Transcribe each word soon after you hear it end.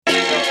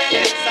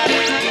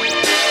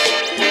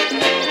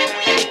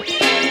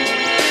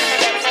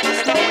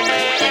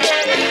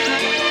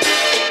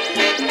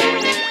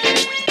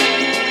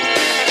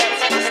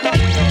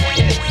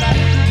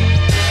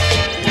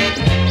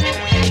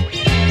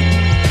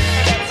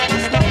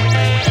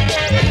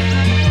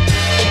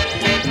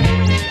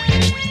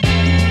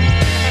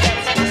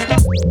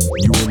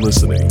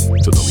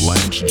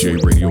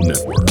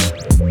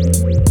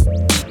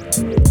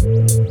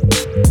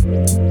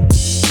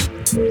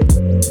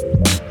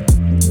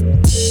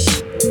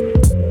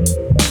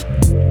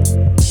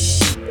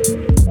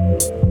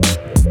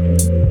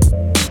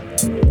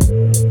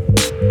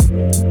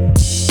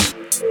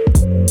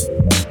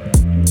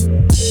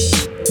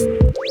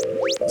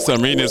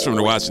I'm reading this from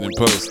the Washington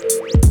Post.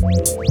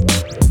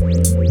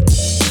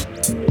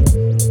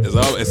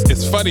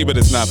 It's funny, but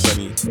it's not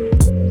funny.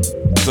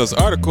 So this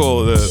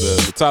article,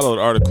 the title of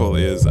the article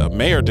is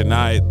Mayor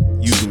Denied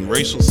Using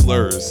Racial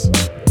Slurs.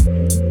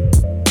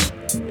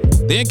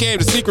 Then came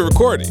the secret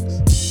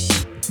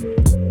recordings.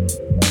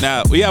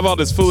 Now, we have all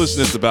this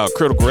foolishness about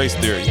critical race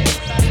theory,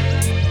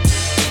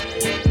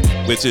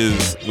 which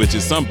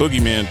is some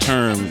boogeyman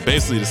term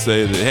basically to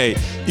say that, hey,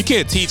 you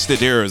can't teach that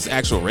there is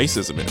actual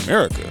racism in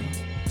America.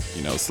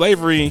 You know,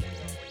 slavery,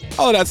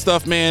 all of that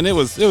stuff, man,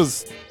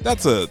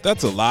 that's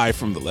a lie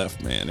from the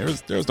left, man.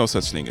 There's no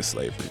such thing as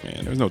slavery,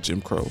 man. There's no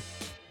Jim Crow.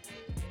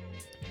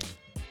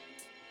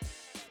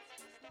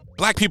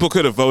 Black people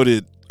could have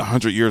voted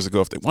 100 years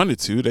ago if they wanted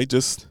to. They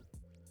just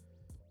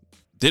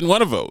didn't want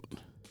to vote.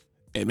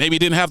 And maybe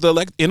didn't have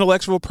the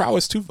intellectual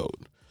prowess to vote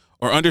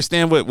or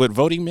understand what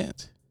voting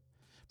meant.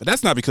 But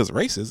that's not because of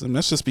racism.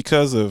 That's just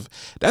because of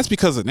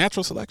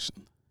natural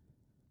selection.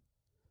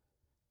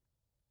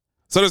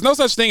 So there's no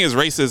such thing as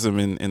racism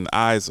in the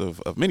eyes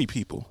of many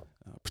people,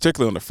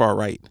 particularly on the far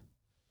right.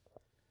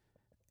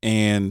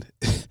 And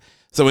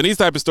so when these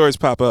type of stories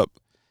pop up,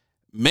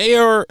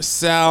 Mayor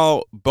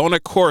Sal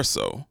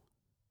Bonaccorso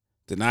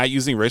denied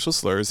using racial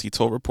slurs. He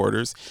told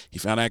reporters he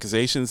found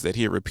accusations that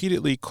he had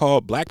repeatedly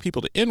called black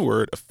people the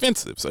N-word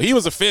offensive. So he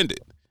was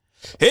offended.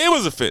 He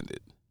was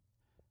offended.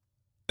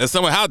 And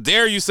someone, how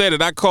dare you say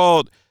that I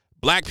called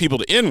black people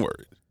the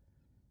N-word?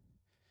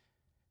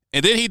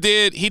 And then he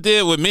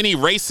did what many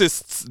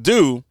racists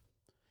do.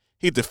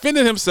 He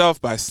defended himself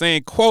by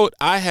saying, quote,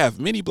 I have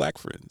many black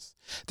friends.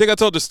 I think I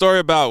told the story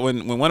about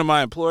when one of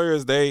my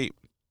employers, they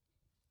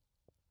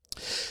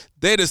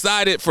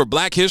decided for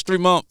Black History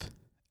Month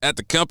at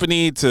the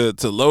company to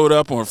load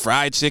up on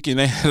fried chicken.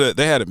 They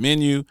had a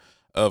menu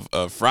of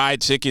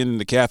fried chicken in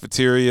the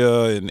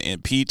cafeteria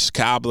and peach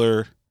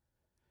cobbler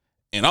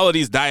and all of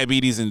these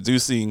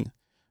diabetes-inducing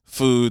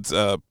foods,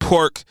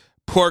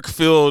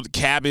 pork-filled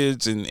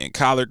cabbage and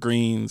collard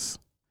greens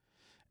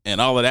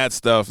and all of that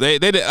stuff.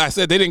 I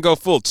said they didn't go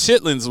full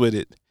chitlins with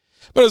it,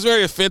 but it was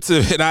very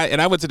offensive. And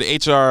I went to the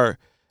HR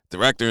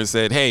director and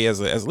said, hey, as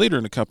a leader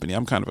in the company,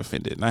 I'm kind of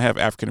offended. And I have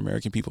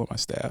African-American people on my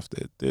staff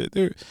that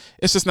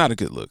it's just not a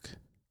good look.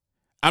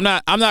 I'm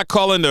not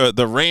calling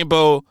the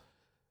Rainbow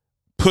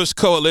Push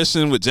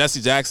Coalition with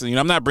Jesse Jackson. You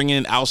know, I'm not bringing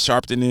in Al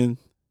Sharpton in.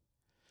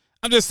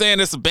 I'm just saying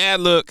it's a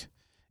bad look.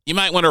 You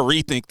might want to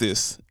rethink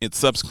this in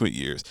subsequent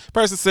years.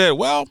 Person said,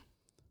 well,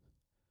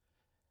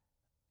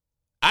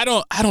 I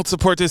don't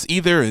support this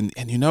either. And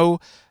you know,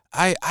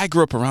 I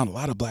grew up around a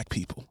lot of black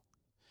people.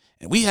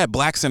 And we had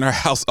blacks in our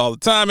house all the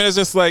time. And it's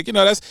just like, you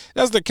know,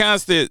 that's the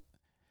constant.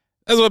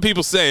 That's what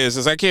people say. It's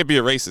just, I can't be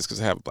a racist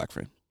because I have a black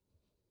friend.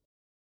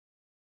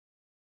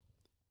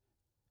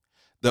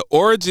 The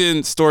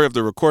origin story of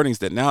the recordings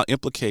that now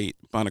implicate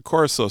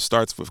Bonaccorso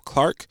starts with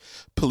Clark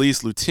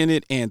Police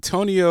Lieutenant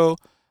Antonio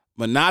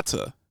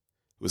Manata,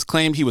 who has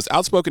claimed he was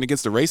outspoken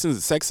against the racism and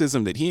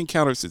sexism that he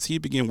encountered since he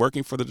began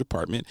working for the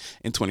department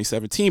in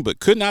 2017, but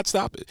could not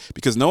stop it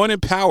because no one in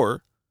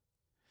power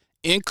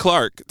in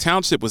Clark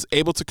Township was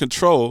able to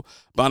control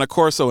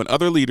Bonaccorso and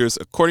other leaders,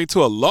 according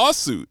to a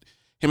lawsuit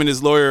him and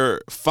his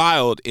lawyer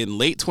filed in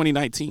late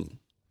 2019.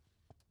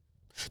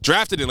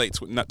 Drafted in late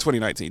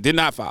 2019, did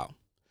not file.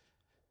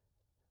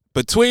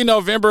 Between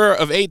November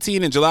of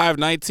 18 and July of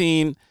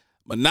 19,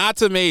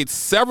 Manata made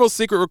several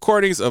secret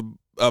recordings of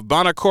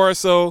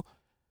Bonaccorso,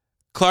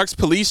 Clark's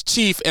police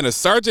chief, and a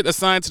sergeant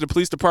assigned to the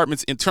police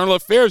department's internal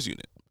affairs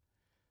unit,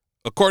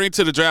 according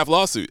to the draft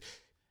lawsuit.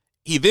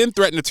 He then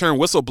threatened to turn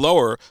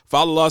whistleblower,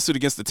 filed a lawsuit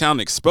against the town,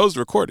 and expose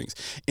the recordings.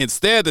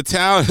 Instead, the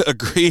town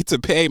agreed to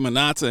pay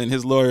Manata and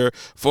his lawyer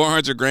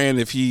 $400,000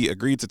 if he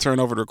agreed to turn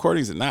over the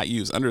recordings and not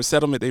use. Under a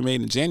settlement they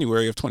made in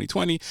January of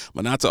 2020,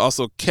 Manata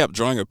also kept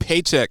drawing a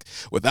paycheck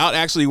without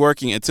actually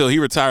working until he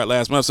retired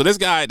last month. So this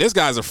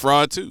guy's a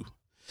fraud too.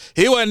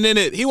 He wasn't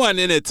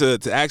in it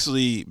to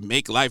actually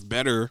make life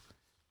better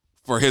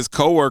for his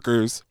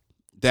coworkers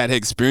that had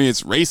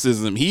experienced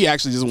racism. He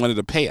actually just wanted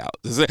a payout.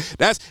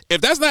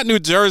 If that's not New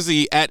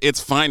Jersey at its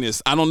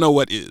finest, I don't know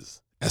what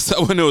is. As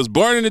someone who was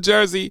born in New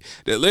Jersey,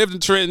 that lived in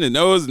Trenton and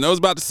knows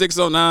about the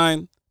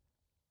 609,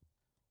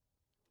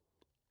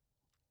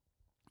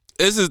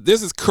 this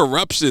is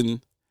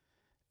corruption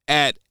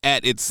at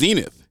its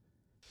zenith.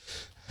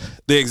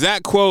 The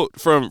exact quote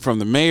from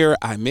the mayor: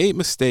 "I made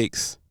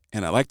mistakes,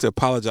 and I'd like to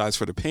apologize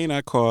for the pain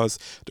I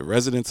caused the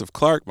residents of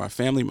Clark, my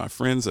family, my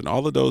friends, and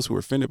all of those who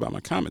were offended by my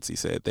comments." He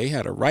said they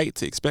had a right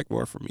to expect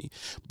more from me.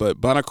 But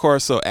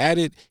Bonaccorso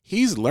added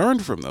he's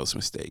learned from those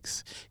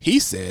mistakes. He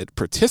said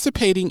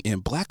participating in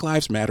Black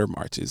Lives Matter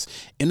marches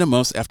in the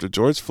months after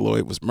George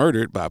Floyd was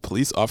murdered by a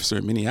police officer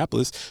in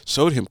Minneapolis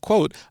showed him,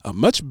 quote, a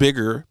much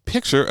bigger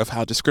picture of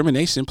how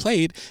discrimination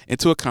played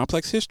into a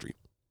complex history.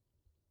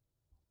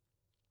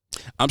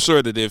 I'm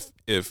sure that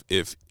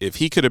if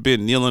he could have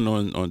been kneeling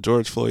on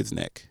George Floyd's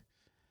neck,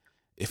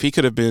 if he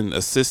could have been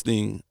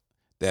assisting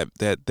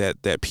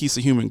that piece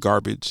of human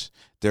garbage,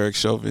 Derek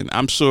Chauvin,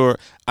 I'm sure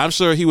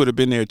he would have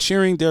been there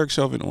cheering Derek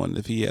Chauvin on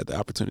if he had the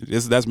opportunity.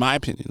 That's my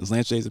opinion. It's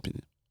Lance Jay's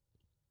opinion.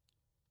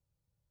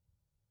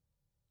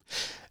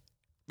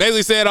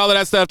 Basically said all of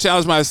that stuff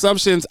challenged my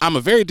assumptions. I'm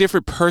a very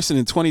different person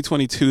in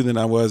 2022 than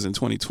I was in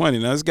 2020.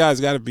 Now, this guy's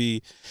got to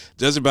be,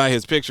 judging by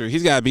his picture,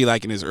 he's got to be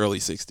like in his early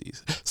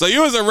 60s. So you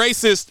was a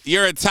racist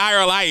your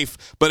entire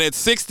life, but at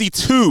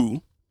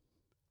 62,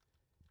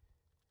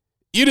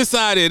 you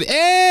decided,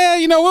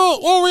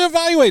 we'll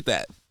reevaluate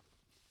that.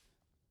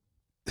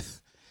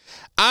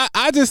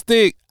 I just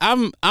think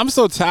I'm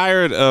so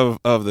tired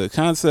of the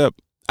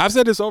concept. I've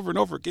said this over and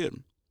over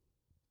again.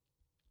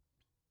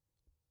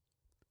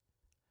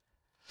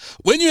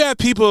 When you have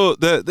people,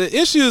 the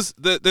issues,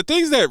 the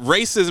things that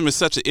racism is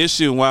such an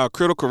issue, and while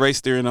critical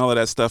race theory and all of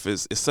that stuff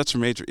is such a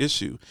major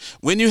issue,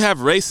 when you have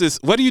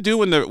racists, what do you do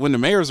when the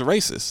mayor is a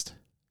racist?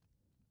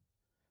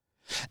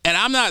 And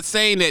I'm not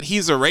saying that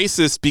he's a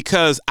racist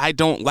because I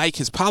don't like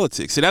his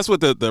politics. See, that's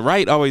what the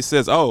right always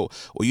says. Oh,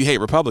 well, you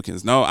hate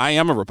Republicans. No, I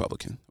am a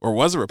Republican, or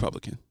was a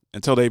Republican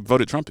until they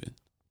voted Trump in.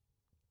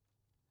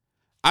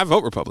 I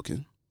vote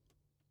Republican.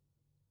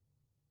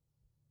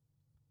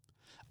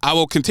 I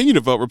will continue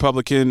to vote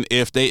Republican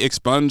if they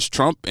expunge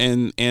Trump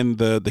and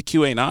the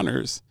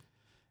QAnoners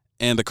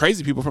and the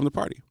crazy people from the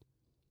party.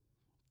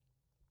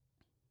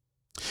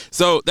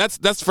 So that's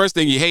the first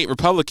thing. You hate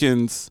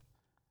Republicans.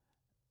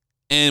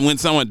 And when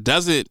someone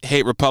doesn't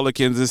hate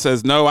Republicans and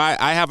says, no,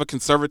 I have a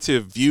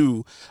conservative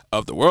view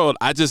of the world.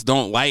 I just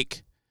don't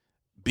like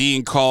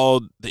being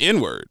called the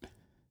N-word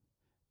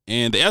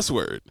and the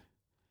S-word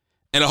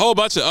and a whole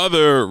bunch of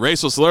other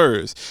racial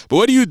slurs. But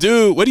what do you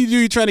do?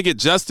 You're trying to get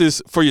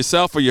justice for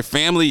yourself, for your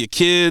family, your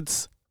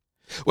kids.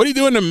 What do you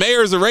do when the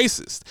mayor is a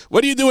racist?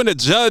 What do you do when the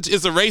judge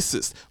is a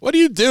racist? What do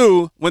you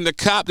do when the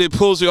cop that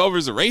pulls you over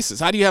is a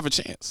racist? How do you have a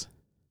chance?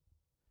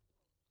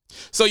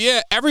 So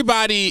yeah,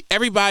 everybody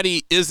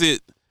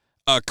isn't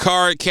a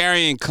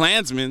card-carrying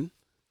Klansman.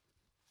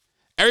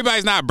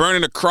 Everybody's not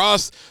burning a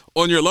cross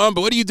on your lawn.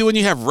 But what do you do when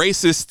you have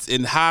racists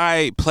in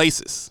high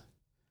places?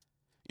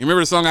 You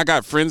remember the song, I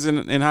Got Friends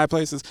in High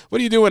Places? What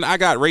do you do when I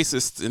got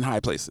racists in high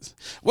places?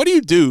 What do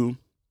you do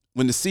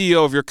when the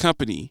CEO of your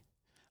company,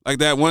 like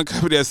that one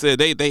company that said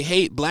they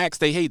hate blacks,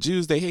 they hate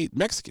Jews, they hate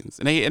Mexicans,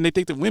 and they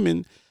think that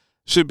women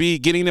should be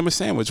getting them a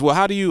sandwich? Well,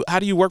 how do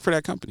you work for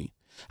that company?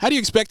 How do you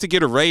expect to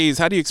get a raise?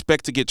 How do you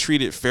expect to get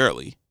treated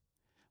fairly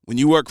when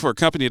you work for a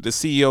company that the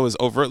CEO is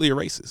overtly a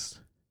racist?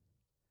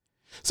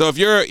 So if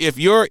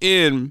you're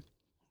in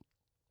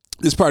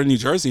this part of New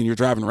Jersey and you're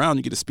driving around,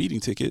 you get a speeding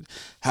ticket,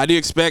 how do you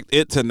expect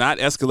it to not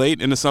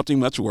escalate into something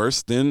much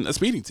worse than a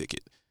speeding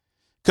ticket?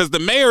 Because the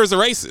mayor is a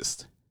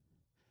racist.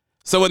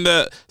 So when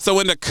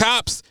the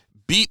cops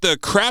beat the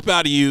crap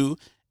out of you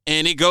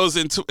and it goes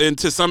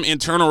into some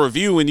internal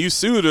review and you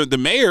sue, the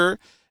mayor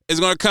is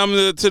going to come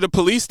to the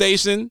police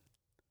station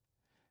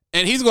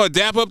and he's going to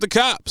dap up the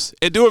cops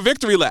and do a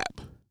victory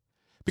lap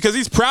because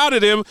he's proud of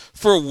them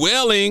for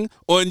wailing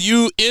on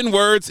you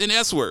N-words and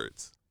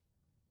S-words.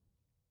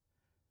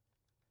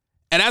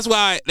 And that's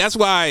why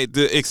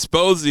the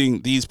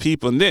exposing these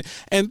people and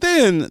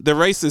then the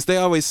racists, they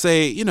always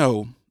say,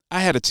 I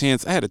had a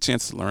chance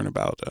to learn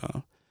about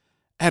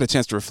I had a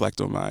chance to reflect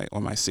on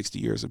my 60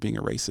 years of being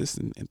a racist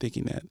and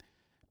thinking that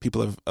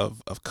people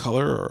of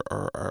color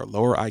are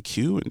lower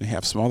IQ and they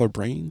have smaller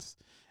brains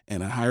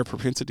and a higher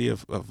propensity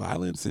of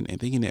violence and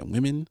thinking that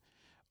women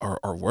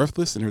are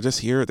worthless and they're just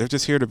here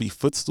to be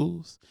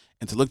footstools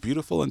and to look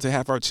beautiful and to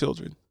have our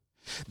children.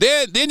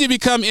 Then you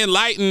become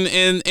enlightened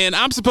and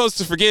I'm supposed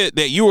to forget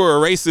that you were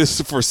a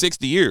racist for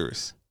 60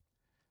 years.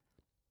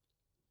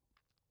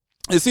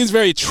 It seems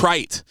very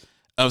trite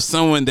of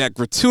someone that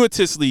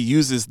gratuitously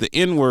uses the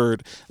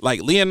N-word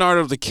like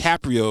Leonardo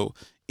DiCaprio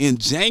in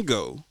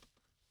Django.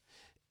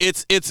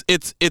 It's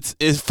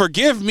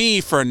forgive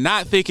me for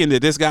not thinking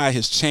that this guy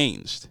has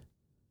changed.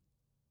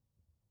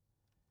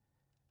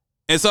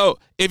 And so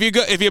if you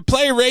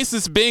play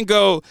racist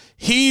bingo,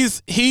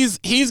 he's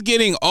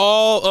getting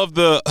all of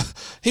the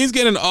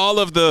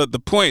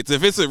points.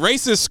 If it's a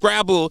racist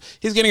Scrabble,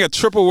 he's getting a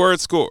triple word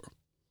score.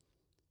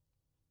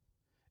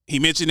 He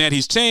mentioned that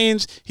he's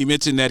changed. He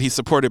mentioned that he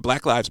supported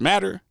Black Lives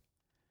Matter.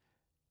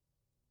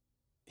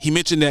 He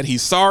mentioned that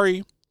he's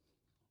sorry.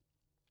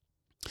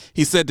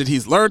 He said that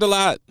he's learned a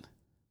lot.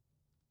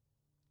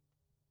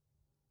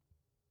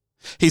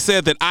 He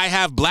said that I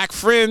have black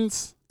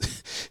friends.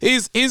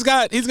 He's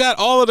got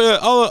all of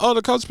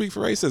the codes speak for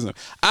racism.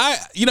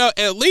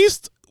 At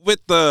least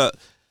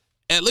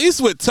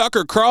with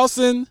Tucker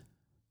Carlson,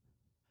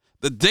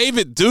 the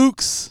David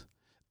Dukes,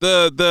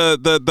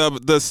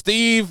 the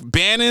Steve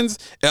Bannons,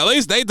 at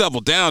least they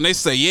double down. They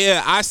say,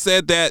 yeah, I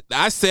said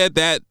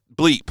that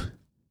bleep.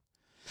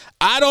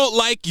 I don't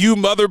like you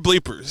mother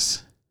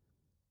bleepers.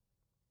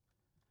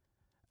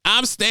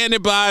 I'm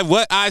standing by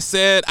what I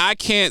said. I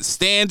can't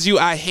stand you.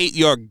 I hate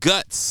your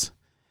guts.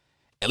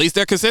 At least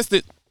they're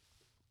consistent.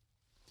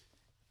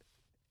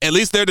 At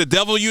least they're the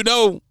devil you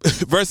know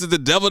versus the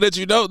devil that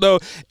you don't know.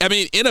 I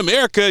mean, in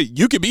America,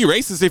 you can be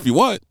racist if you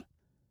want.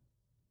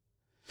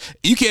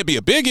 You can't be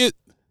a bigot.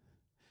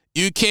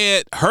 You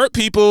can't hurt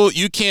people.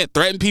 You can't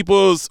threaten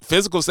people's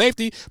physical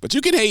safety. But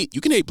you can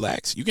hate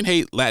blacks. You can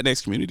hate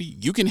Latinx community.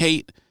 You can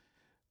hate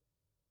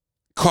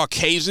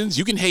Caucasians.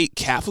 You can hate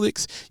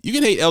Catholics. You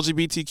can hate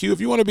LGBTQ.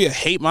 If you want to be a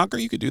hate monger,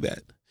 you could do that.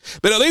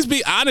 But at least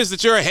be honest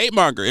that you're a hate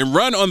monger and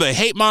run on the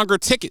hate monger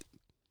ticket,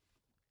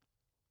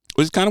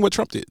 which is kind of what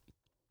Trump did.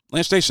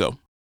 Lance J. Show.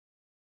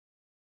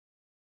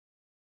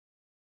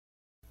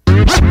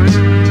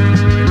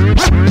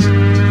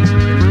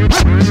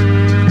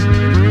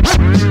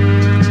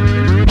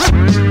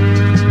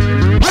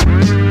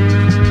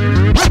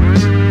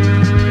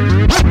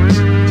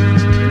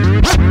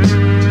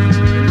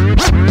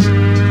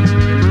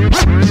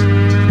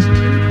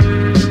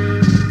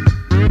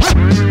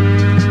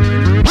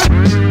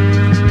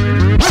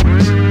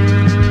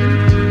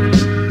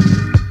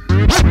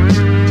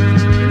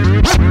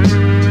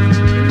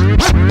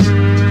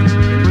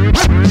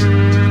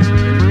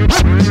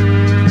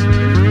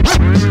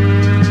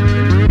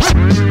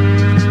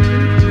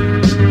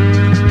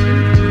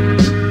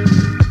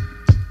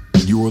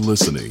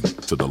 Listening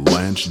to the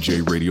Lance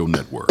J Radio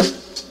Network.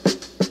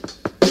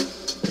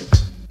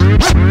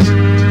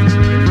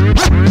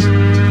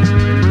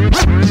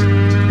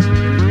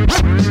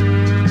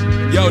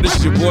 Yo, this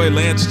is your boy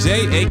Lance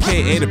J,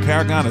 a.k.a. the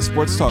Paragon of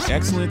Sports Talk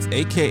Excellence,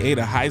 a.k.a.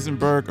 the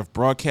Heisenberg of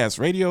Broadcast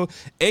Radio,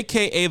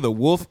 a.k.a. the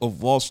Wolf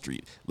of Wall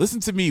Street. Listen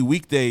to me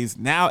weekdays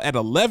now at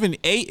 11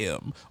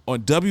 a.m.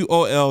 on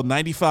WOL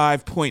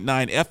 95.9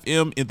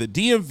 FM in the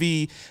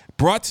DMV,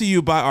 brought to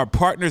you by our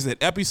partners at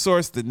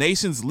Episource, the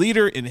nation's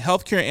leader in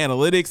healthcare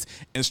analytics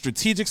and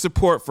strategic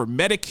support for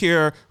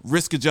Medicare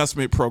risk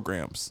adjustment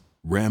programs.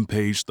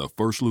 Rampage, the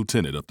first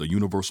lieutenant of the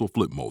Universal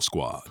Flipmo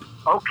Squad.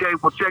 Okay,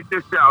 well, check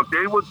this out.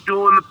 They were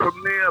doing the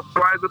premiere of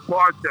Private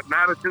Parts at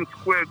Madison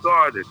Square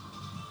Garden.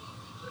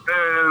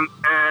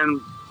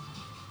 And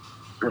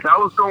as I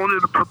was going to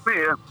the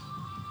premiere,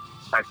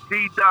 I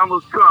see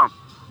Donald Trump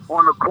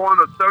on the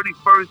corner of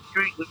 31st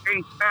Street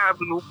and 8th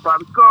Avenue by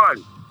the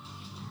garden.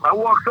 I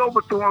walked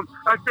over to him.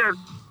 I said,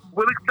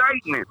 with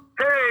excitement,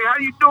 "Hey, how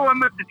you doing,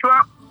 Mr.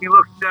 Trump?" He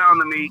looks down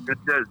at me and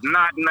says,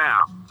 "Not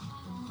now."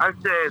 I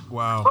said,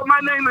 "Wow. But my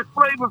name is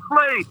Flavor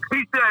Flav."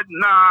 He said,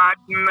 "Not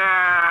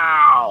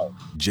now."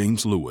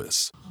 James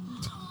Lewis.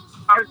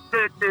 I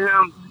said to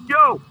him,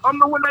 "Yo, I'm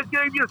the one that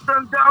gave your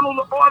son Donald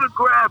the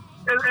autograph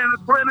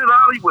in Planet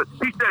Hollywood."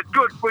 He said,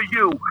 "Good for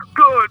you.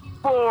 Good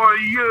for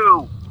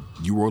you."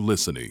 You are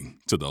listening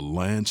to the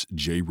Lance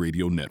J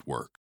Radio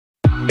Network.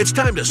 It's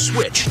time to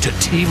switch to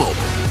T-Mobile.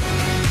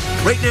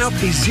 Right now,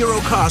 pay zero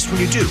cost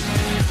when you do.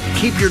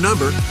 Keep your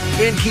number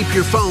and keep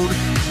your phone.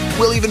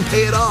 We'll even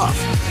pay it off.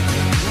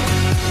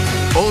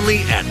 Only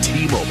at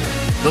T-Mobile,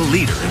 the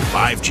leader in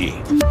 5G.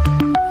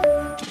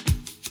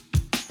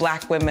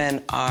 Black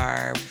women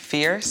are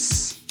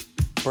fierce,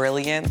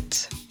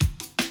 brilliant,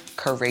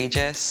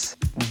 courageous,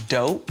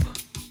 dope.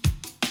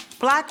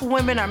 Black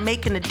women are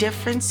making a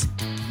difference,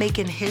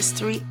 making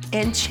history,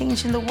 and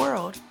changing the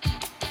world.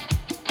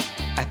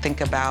 I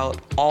think about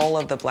all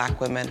of the Black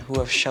women who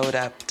have showed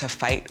up to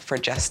fight for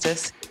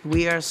justice.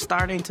 We are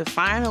starting to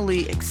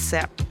finally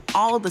accept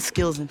all the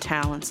skills and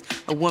talents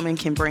a woman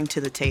can bring to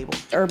the table.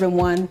 Urban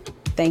One,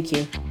 thank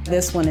you.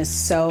 This one is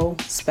so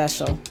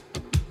special.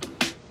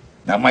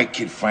 Now, my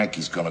kid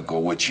Frankie's gonna go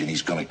with you, and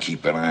he's gonna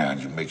keep an eye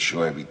on you, make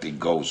sure everything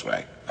goes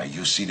right. Now,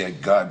 you see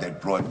that guard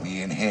that brought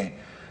me in here?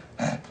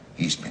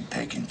 He's been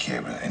taken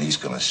care of, and he's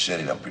gonna set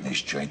it up in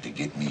this joint to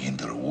get me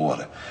into the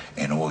water.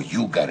 And all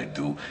you gotta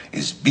do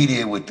is be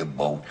there with the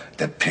boat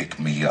to pick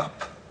me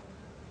up.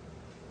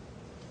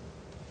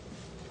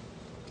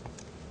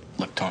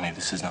 Look, Tony,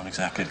 this is not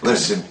exactly...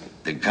 Listen,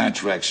 the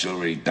contract's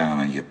already down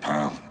on you,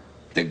 pal.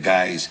 The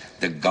guys,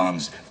 the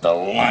guns, the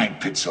line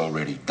pit's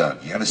already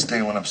dug. You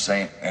understand what I'm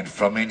saying? And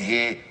from in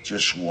here,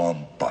 just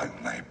one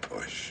button I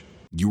push.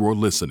 You are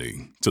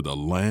listening to the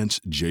Lance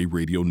J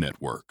Radio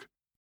Network.